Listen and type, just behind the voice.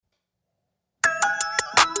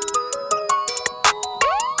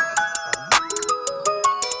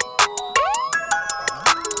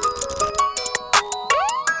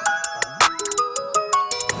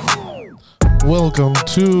welcome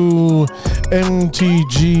to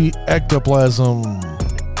MTG Ectoplasm,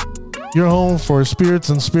 your home for spirits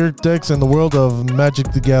and spirit decks in the world of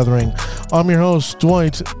Magic the Gathering. I'm your host,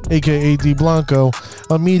 Dwight, aka D Blanco,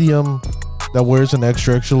 a medium that wears an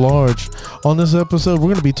extra large. On this episode, we're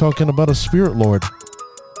going to be talking about a spirit lord,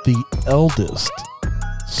 the eldest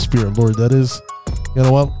spirit lord, that is. You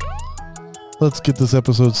know what? Let's get this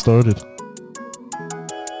episode started.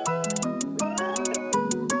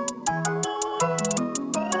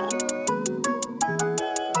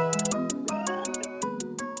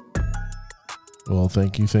 Well,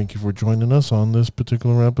 thank you for joining us on this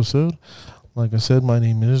particular episode. Like I said, my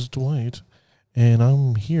name is Dwight, and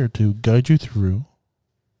I'm here to guide you through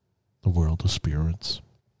the world of spirits.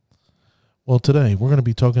 Well, today we're going to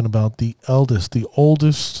be talking about the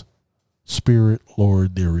oldest spirit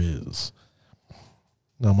lord there is.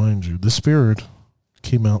 Now, mind you, the spirit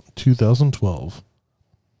came out in 2012,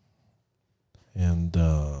 and,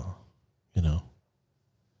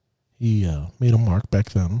 he made a mark back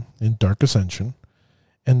then in Dark Ascension,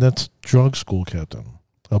 and that's Drug School Captain,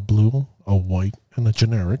 a blue, a white, and a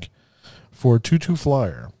generic for a 2/2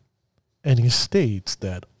 flyer. And he states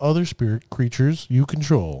that other spirit creatures you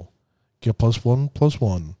control get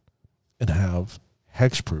 +1/+1 and have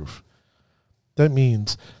hexproof. That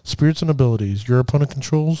means spirits and abilities your opponent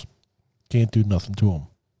controls can't do nothing to him,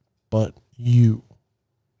 but you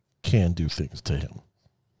can do things to him.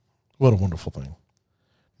 What a wonderful thing.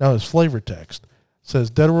 Now, his flavor text says,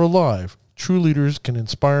 dead or alive, true leaders can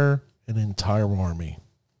inspire an entire army.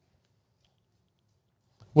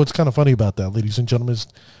 What's kind of funny about that, ladies and gentlemen, is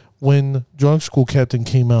when Drug School Captain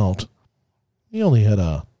came out, he only had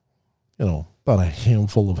about a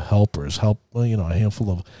handful of helpers, a handful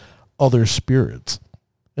of other spirits.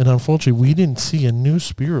 And unfortunately, we didn't see a new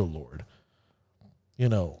spirit lord.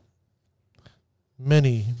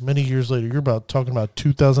 Many years later, you're talking about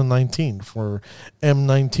 2019 for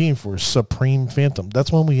M19 for Supreme Phantom.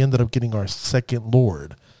 That's when we ended up getting our second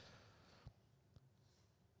lord.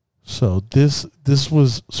 So this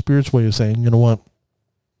was Spirit's way of saying, you know what?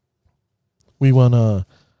 We want to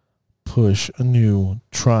push a new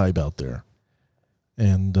tribe out there.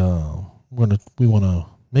 And we want to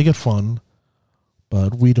make it fun,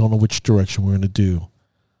 but we don't know which direction we're going to do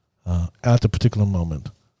at the particular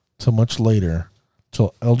moment. So much later,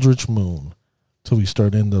 till Eldritch Moon, till we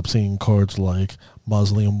end up seeing cards like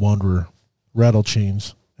Mausoleum Wanderer, Rattle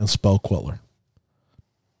Chains, and Spell Queller.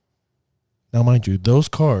 Now, mind you, those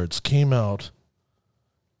cards came out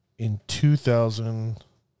in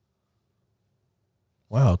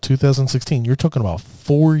 2016. You're talking about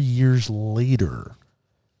 4 years later.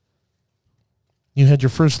 You had your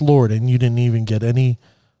first lord, and you didn't even get any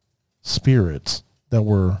spirits that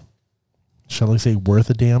were, shall I say, worth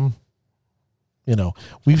a damn.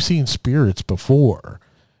 We've seen spirits before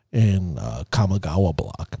in Kamigawa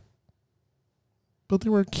block, but they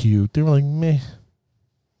were cute. They were like meh.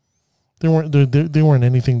 They weren't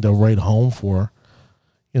anything to write home for.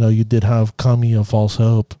 You did have Kamiya False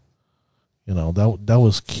Hope. That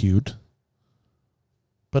was cute,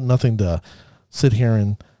 but nothing to sit here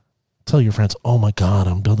and tell your friends, oh my God,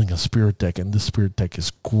 I'm building a spirit deck, and this spirit deck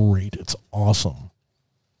is great. It's awesome.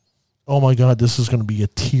 Oh my God, this is going to be a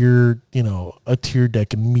tier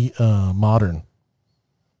deck in Modern.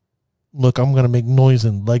 Look, I'm going to make noise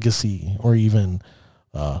in Legacy or even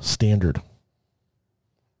Standard.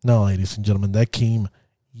 No, ladies and gentlemen, that came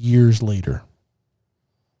years later.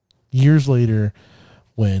 Years later,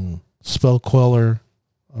 when Spell Queller,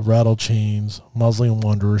 Rattle Chains, Mausoleum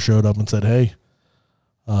Wanderer showed up and said, hey,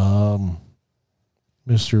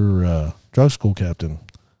 Mr. Drug School Captain,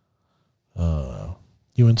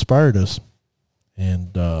 you inspired us,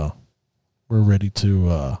 and we're ready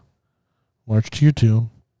to march to your tune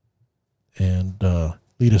and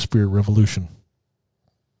lead a spirit revolution.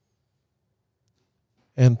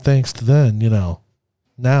 And thanks to then,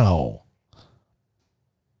 now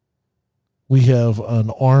we have an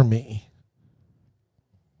army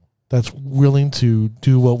that's willing to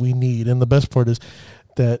do what we need. And the best part is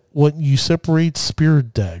that what you separate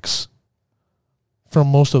spirit decks from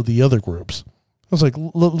most of the other groups. I was like,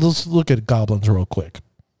 let's look at goblins real quick.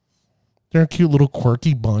 They're a cute little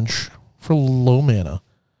quirky bunch for low mana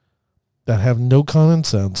that have no common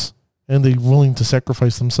sense, and they're willing to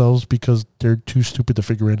sacrifice themselves because they're too stupid to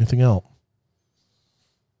figure anything out.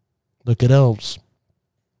 Look at elves.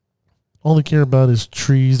 All they care about is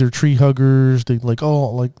trees. They're tree huggers.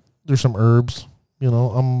 There's some herbs.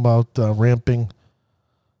 I'm about ramping,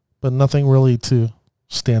 but nothing really to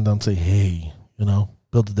stand on and say, hey,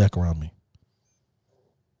 build a deck around me.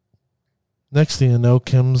 Next thing you know,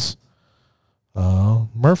 comes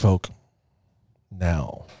Merfolk.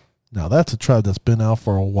 now. Now that's a tribe that's been out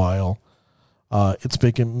for a while. It's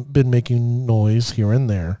been making noise here and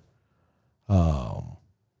there.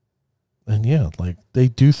 And yeah, like they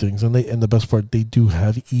do things, and the best part, they do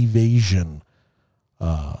have evasion.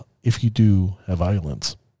 If you do have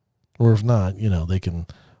islands, or if not, they can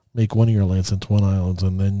make one of your lands into one island,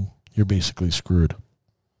 and then you're basically screwed.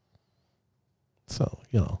 So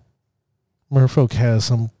Merfolk has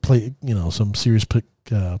some some serious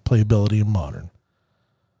playability in Modern.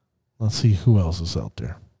 Let's see who else is out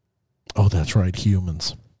there. Oh, that's right,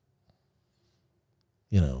 humans.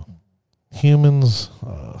 Humans.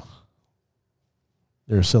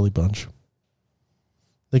 They're a silly bunch.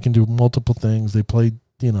 They can do multiple things. They play,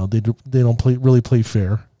 they don't really play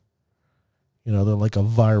fair. They're like a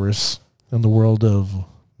virus in the world of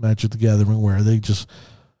Magic the Gathering, where they just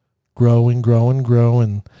grow and grow and grow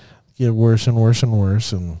and get worse and worse and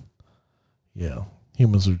worse. And yeah,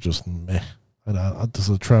 humans are just meh. This is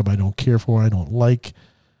a tribe I don't care for. I don't like.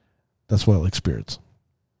 That's why I like spirits.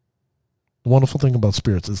 The wonderful thing about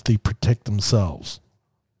spirits is they protect themselves.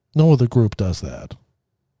 No other group does that.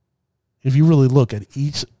 If you really look at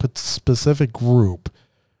each specific group,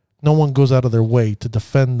 no one goes out of their way to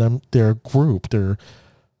defend their group,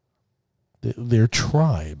 their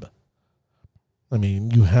tribe. I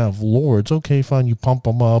mean, you have lords. Okay, fine. You pump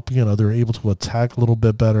them up. They're able to attack a little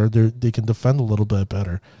bit better. They can defend a little bit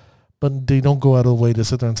better. But they don't go out of the way to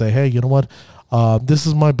sit there and say, hey, you know what? This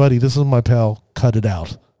is my buddy. This is my pal. Cut it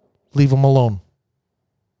out. Leave him alone.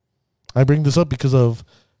 I bring this up because of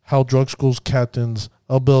how Drugskool's captain's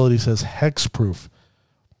ability says hexproof.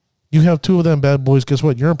 You have two of them bad boys. Guess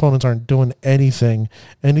what? Your opponents aren't doing anything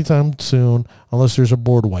anytime soon unless there's a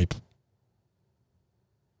board wipe.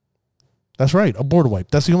 That's right, a board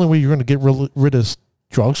wipe. That's the only way you're going to get rid of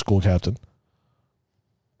Drugskool captain.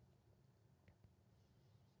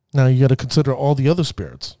 Now you got to consider all the other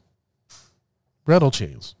spirits.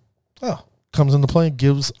 Rattlechains. Comes into play and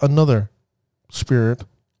gives another spirit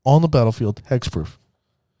on the battlefield hexproof.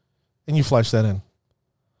 And you flash that in.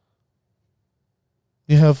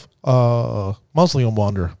 You have Mausoleum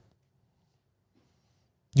Wanderer.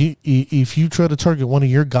 If you try to target one of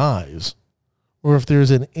your guys, or if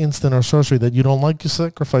there's an instant or sorcery that you don't like, you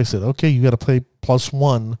sacrifice it. Okay, you got to play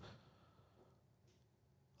 +1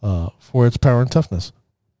 for its power and toughness.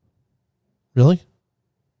 Really?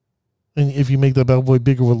 And if you make that bad boy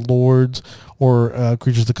bigger with lords or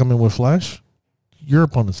creatures that come in with flash, your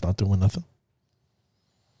opponent's not doing nothing.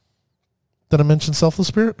 Did I mention Selfless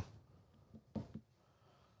Spirit?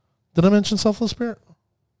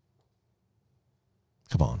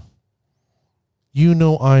 Come on.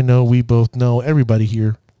 I know, we both know, everybody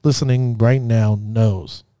here listening right now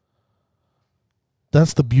knows.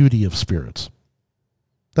 That's the beauty of spirits.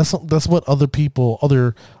 That's what other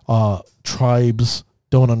tribes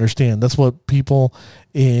don't understand. That's what people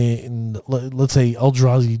in, let's say,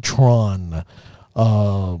 Eldrazi Tron,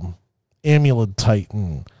 Amulet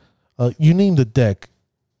Titan, you name the deck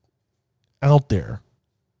out there.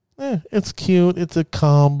 It's cute. It's a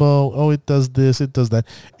combo. Oh, it does this. It does that.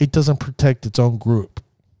 It doesn't protect its own group.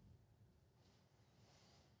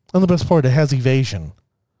 And the best part, it has evasion.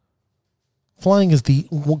 Flying is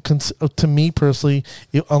to me personally,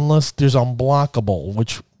 unless there's unblockable,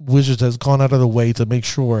 which Wizards has gone out of the way to make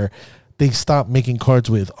sure they stop making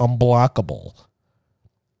cards with unblockable.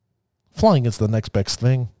 Flying is the next best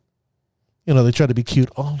thing. They try to be cute.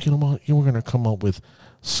 Oh, you know what? You were going to come up with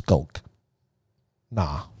Skulk.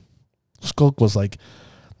 Nah. Skulk was like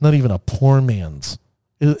not even a poor man's.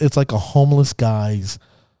 It's like a homeless guy's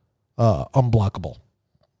unblockable.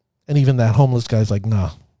 And even that homeless guy's like,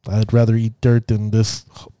 nah, I'd rather eat dirt than this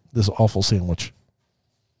awful sandwich.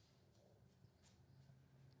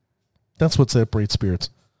 That's what separates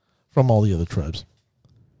spirits from all the other tribes.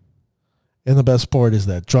 And the best part is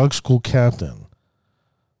that Drugskool captain,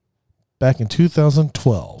 back in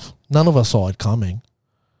 2012, none of us saw it coming.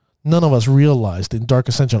 None of us realized in Dark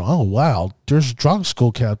Ascension, oh, wow, there's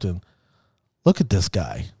Drugskool captain. Look at this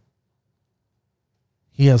guy.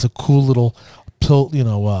 He has a cool little,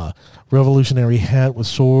 revolutionary hat with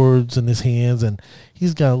swords in his hands, and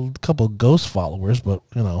he's got a couple of ghost followers, but,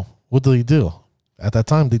 what did he do? At that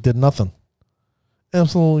time, they did nothing.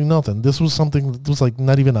 Absolutely nothing. This was something that was like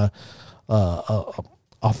not even a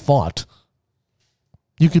thought.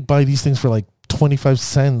 You could buy these things for like 25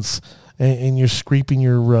 cents, and you're scraping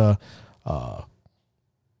your, I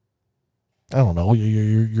don't know,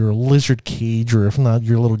 your lizard cage, or if not,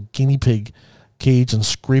 your little guinea pig cage, and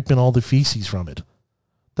scraping all the feces from it.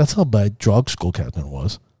 That's how bad Drugskool captain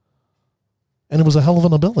was. And it was a hell of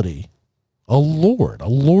an ability. A lord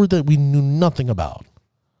that we knew nothing about.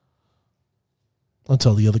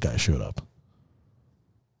 until the other guy showed up.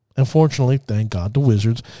 And fortunately, thank God, the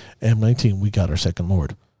Wizards, M19, we got our second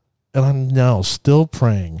Lord. And I'm now still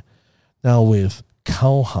praying, now with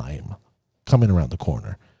Kaldheim coming around the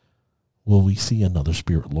corner, will we see another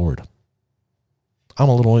Spirit Lord? I'm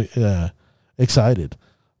a little excited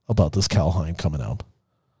about this Kaldheim coming out.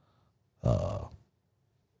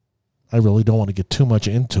 I really don't want to get too much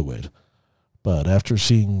into it, but after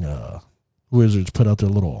seeing Wizards put out their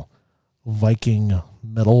little Viking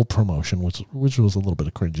metal promotion, which was a little bit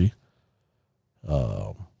of cringy,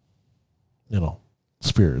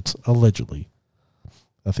 spirits, allegedly,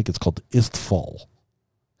 I think it's called Istfall.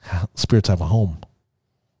 Spirits have a home.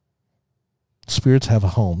 Spirits have a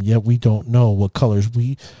home, yet we don't know what colors.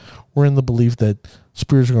 We're in the belief that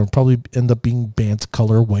spirits are going to probably end up being Bant's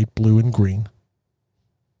color, white, blue, and green.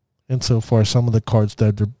 And so far, some of the cards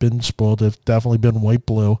that have been spoiled have definitely been white,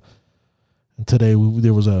 blue. And today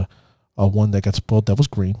there was a one that got spoiled that was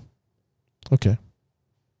green. Okay.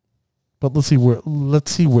 But let's see what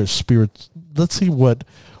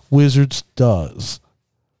Wizards does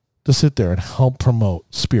to sit there and help promote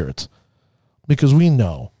spirits. Because we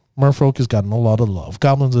know Merfolk has gotten a lot of love.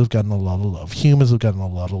 Goblins have gotten a lot of love. Humans have gotten a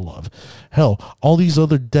lot of love. Hell, all these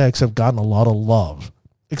other decks have gotten a lot of love,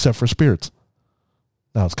 except for spirits.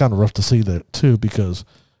 Now, it's kind of rough to see that, too, because,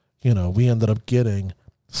 we ended up getting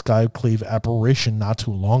Skyclave Apparition not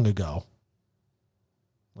too long ago.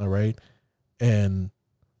 All right? And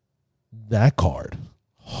that card,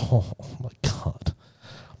 oh, my God.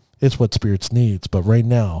 It's what spirits needs. But right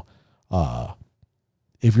now,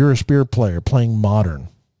 if you're a spirit player playing Modern,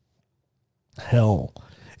 hell,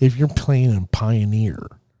 if you're playing in Pioneer,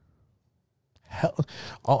 hell,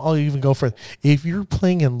 I'll even go for it. If you're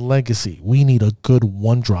playing in Legacy, we need a good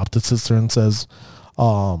one drop that sits there and says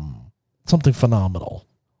something phenomenal.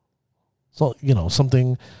 So,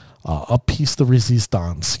 something, a piece de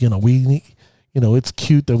resistance. We need, it's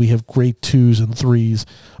cute that we have great 2s and 3s,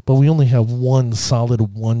 but we only have one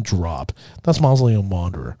solid one drop. That's Mausoleum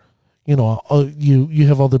Wanderer. You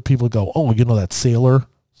have other people go, oh, that Sailor,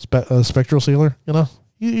 Spectral Sailor,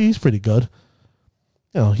 he's pretty good.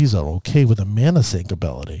 He's okay with a mana sink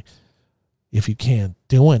ability if you can't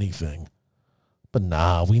do anything. But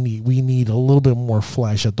nah, we need a little bit more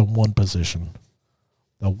flash at the one position,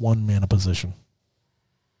 the one mana position.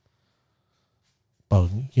 But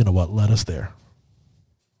you know what? Let us there.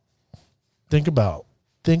 Think about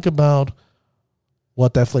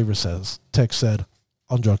what that flavor says. Text said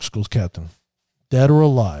on Drug School's Captain. Dead or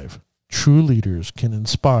alive, true leaders can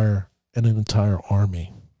inspire an entire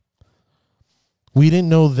army. We didn't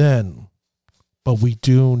know then, but we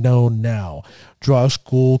do know now. Drug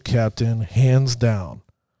School Captain, hands down,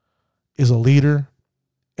 is a leader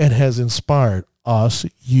and has inspired us,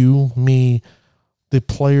 you, me, the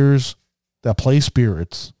players that play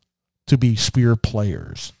spirits to be spirit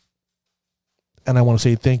players. And I want to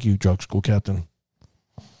say thank you, Drug School Captain.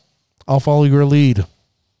 I'll follow your lead.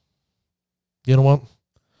 You know what?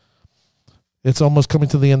 It's almost coming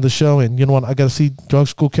to the end of the show, and you know what? I got to see Drug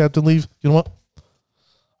School Captain leave. You know what?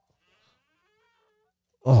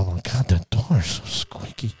 Oh, my God, that door is so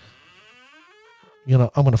squeaky. I'm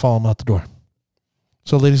going to follow him out the door.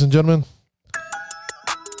 So, ladies and gentlemen,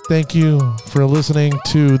 thank you for listening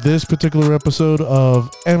to this particular episode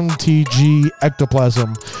of MTG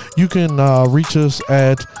Ectoplasm. You can reach us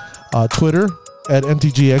at Twitter at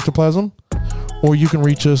MTG Ectoplasm, or you can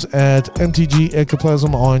reach us at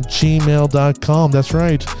mtgectoplasm on gmail.com. That's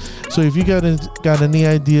right. So if you got any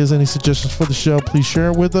ideas, any suggestions for the show, please share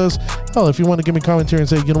it with us. Hell, if you want to give me commentary and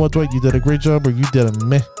say, you know what, Dwight, you did a great job, or you did a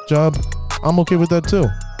meh job, I'm okay with that too.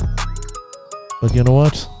 But you know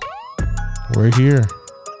what? We're here.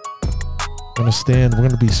 We're going to stand. We're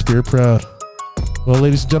going to be spirit proud. Well,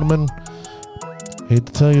 ladies and gentlemen, hate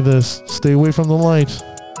to tell you this, stay away from the light.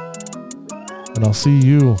 And I'll see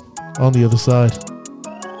you on the other side.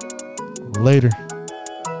 Later.